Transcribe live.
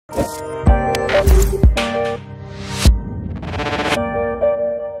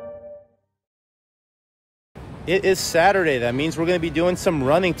It is Saturday. That means we're going to be doing some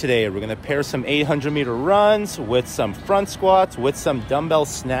running today. We're going to pair some 800-meter runs with some front squats with some dumbbell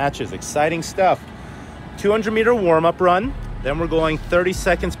snatches. Exciting stuff. 200-meter warm-up run. Then we're going 30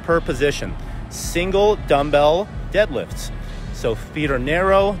 seconds per position. Single dumbbell deadlifts. So feet are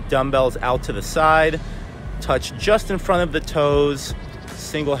narrow, dumbbells out to the side, touch just in front of the toes.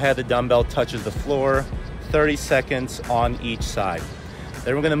 Single head, the dumbbell touches the floor. 30 seconds on each side.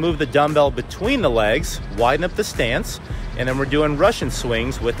 Then we're going to move the dumbbell between the legs, widen up the stance, and then we're doing Russian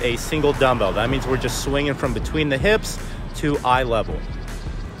swings with a single dumbbell. That means we're just swinging from between the hips to eye level.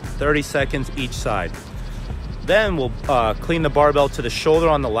 30 seconds each side. Then we'll clean the barbell to the shoulder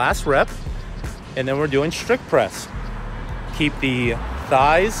on the last rep, and then we're doing strict press. Keep the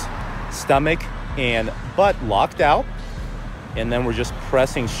thighs, stomach, and butt locked out, and then we're just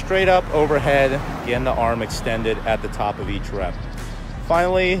pressing straight up overhead, getting the arm extended at the top of each rep.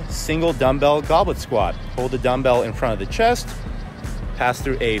 Finally, single dumbbell goblet squat. Hold the dumbbell in front of the chest, pass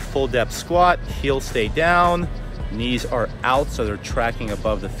through a full depth squat, heels stay down, knees are out so they're tracking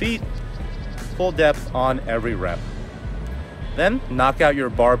above the feet, full depth on every rep. Then knock out your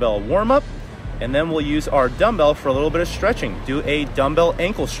barbell warm up, and then we'll use our dumbbell for a little bit of stretching. Do a dumbbell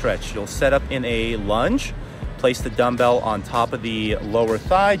ankle stretch. You'll set up in a lunge, place the dumbbell on top of the lower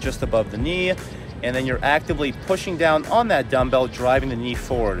thigh, just above the knee, and then you're actively pushing down on that dumbbell, driving the knee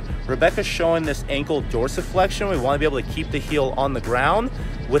forward. Rebecca's showing this ankle dorsiflexion. We want to be able to keep the heel on the ground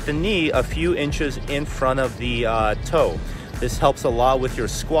with the knee a few inches in front of the toe. This helps a lot with your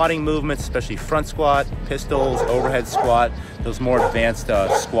squatting movements, especially front squat, pistols, overhead squat, those more advanced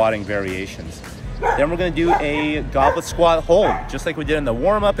squatting variations. Then we're going to do a goblet squat hold, just like we did in the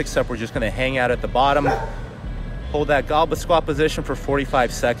warm-up, except we're just going to hang out at the bottom. Hold that goblet squat position for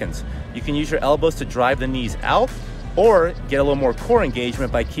 45 seconds. You can use your elbows to drive the knees out, or get a little more core engagement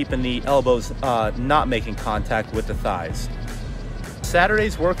by keeping the elbows not making contact with the thighs.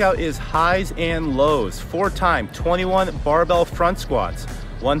 Saturday's workout is highs and lows. 4-time 21 barbell front squats.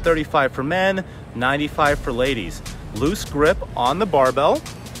 135 for men, 95 for ladies. Loose grip on the barbell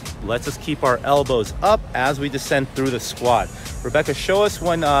lets us keep our elbows up as we descend through the squat. Rebecca, show us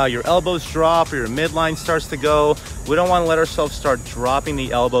when your elbows drop or your midline starts to go. We don't want to let ourselves start dropping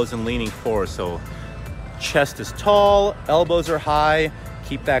the elbows and leaning forward. So chest is tall, elbows are high,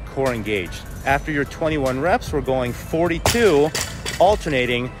 keep that core engaged. After your 21 reps, we're going 42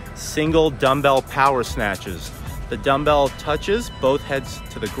 alternating single dumbbell power snatches. The dumbbell touches both heads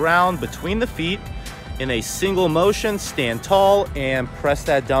to the ground between the feet. In a single motion, stand tall and press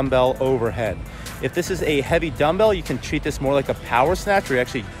that dumbbell overhead. If this is a heavy dumbbell, you can treat this more like a power snatch, where you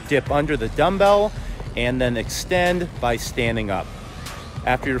actually dip under the dumbbell and then extend by standing up.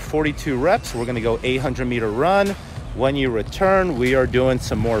 After your 42 reps, we're gonna go 800-meter run. When you return, we are doing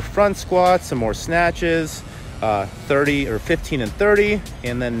some more front squats, some more snatches, 30 or 15 and 30,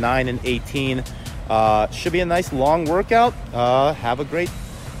 and then 9 and 18. Should be a nice long workout. Have a great.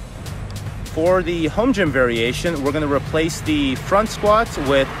 For the home gym variation, we're going to replace the front squats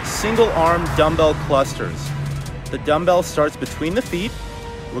with single arm dumbbell clusters. The dumbbell starts between the feet.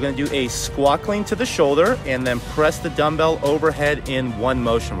 We're going to do a squat clean to the shoulder and then press the dumbbell overhead in one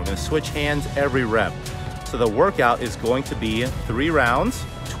motion. We're going to switch hands every rep. So the workout is going to be 3 rounds,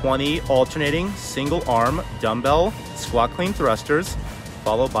 20 alternating single arm dumbbell squat clean thrusters,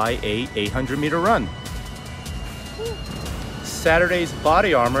 followed by a 800-meter run. Saturday's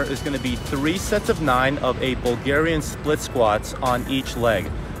body armor is going to be 3 sets of 9 of a Bulgarian split squats on each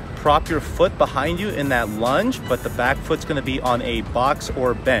leg. Prop your foot behind you in that lunge, but the back foot's going to be on a box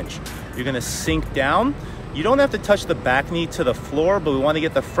or bench. You're going to sink down. You don't have to touch the back knee to the floor, but we want to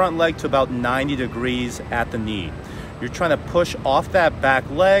get the front leg to about 90 degrees at the knee. You're trying to push off that back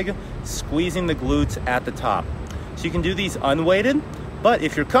leg, squeezing the glutes at the top. So you can do these unweighted, but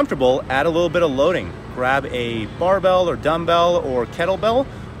if you're comfortable, add a little bit of loading. Grab a barbell or dumbbell or kettlebell,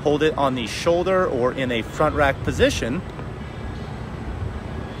 hold it on the shoulder or in a front rack position,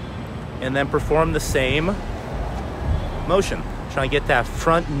 and then perform the same motion. Try and get that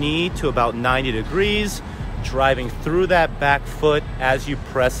front knee to about 90 degrees, driving through that back foot as you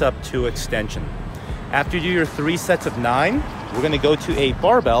press up to extension. After you do your 3 sets of 9, we're gonna go to a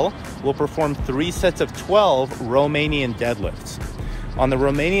barbell. We'll perform 3 sets of 12 Romanian deadlifts. On the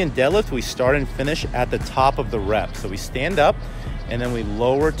Romanian deadlift, we start and finish at the top of the rep. So we stand up and then we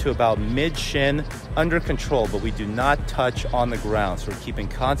lower to about mid-shin under control, but we do not touch on the ground. So we're keeping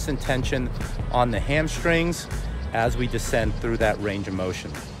constant tension on the hamstrings as we descend through that range of motion.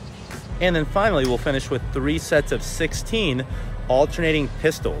 And then finally, we'll finish with 3 sets of 16 alternating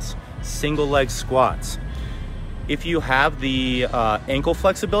pistols, single leg squats. If you have the ankle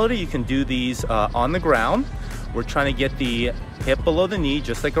flexibility, you can do these on the ground, We're trying to get the hip below the knee,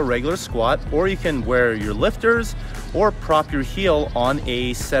 just like a regular squat, or you can wear your lifters or prop your heel on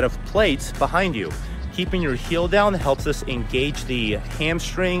a set of plates behind you. Keeping your heel down helps us engage the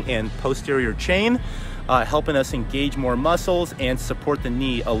hamstring and posterior chain, helping us engage more muscles and support the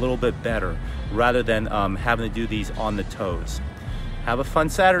knee a little bit better, rather than having to do these on the toes. Have a fun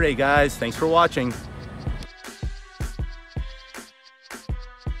Saturday, guys. Thanks for watching.